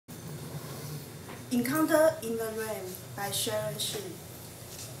Encounter in the Rain by Sharon Hsu.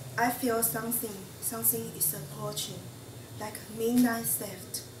 I feel something is approaching, like midnight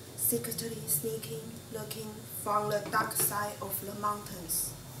theft, secretly sneaking, looking from the dark side of the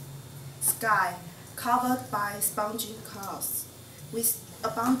mountains. Sky covered by spongy clouds, with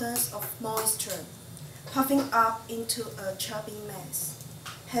abundance of moisture, puffing up into a chubby mass,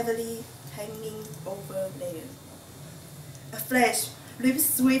 heavily hanging over there. A flash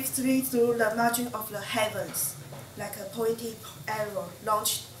leaps swiftly through the margin of the heavens, like a pointy arrow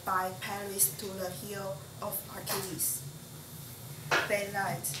launched by Paris to the heel of Achilles.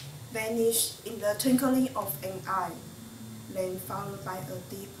 Daylight vanished in the twinkling of an eye, then followed by a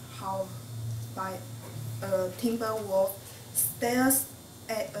deep howl by a timber wolf stares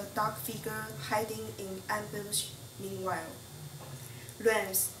at a dark figure hiding in ambush meanwhile.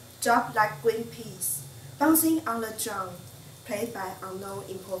 Rams drop like green peas, bouncing on the drum, played by unknown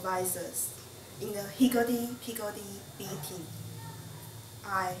improvisers, in a higgledy-piggledy beating.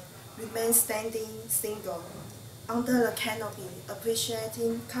 I remain standing single, under the canopy,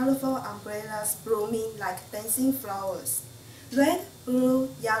 appreciating colorful umbrellas blooming like dancing flowers, red, blue,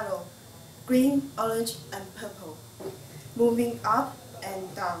 yellow, green, orange, and purple, moving up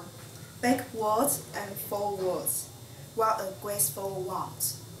and down, backwards and forwards, while a graceful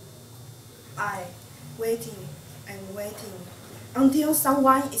waltz. I, waiting and waiting, until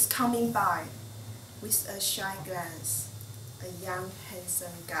someone is coming by, with a shy glance, a young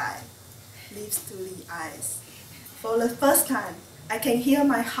handsome guy, lips to the eyes. For the first time, I can hear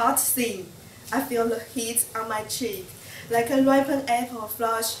my heart sing. I feel the heat on my cheek, like a ripened apple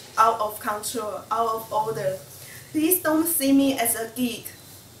flushed out of control, out of order. Please don't see me as a geek.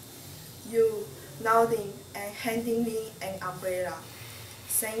 You, nodding and handing me an umbrella,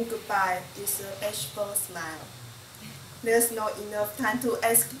 saying goodbye with a bashful smile. There's not enough time to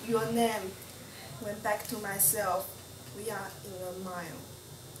ask your name. Went back to myself. We are in a mile.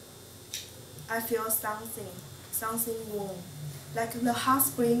 I feel something warm, like the hot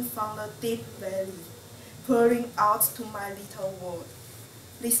spring from the deep valley, pouring out to my little world.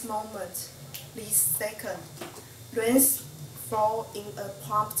 This moment, this second, rains fall in a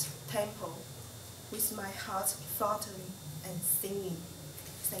prompt tempo, with my heart fluttering and singing.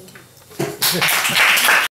 Thank you.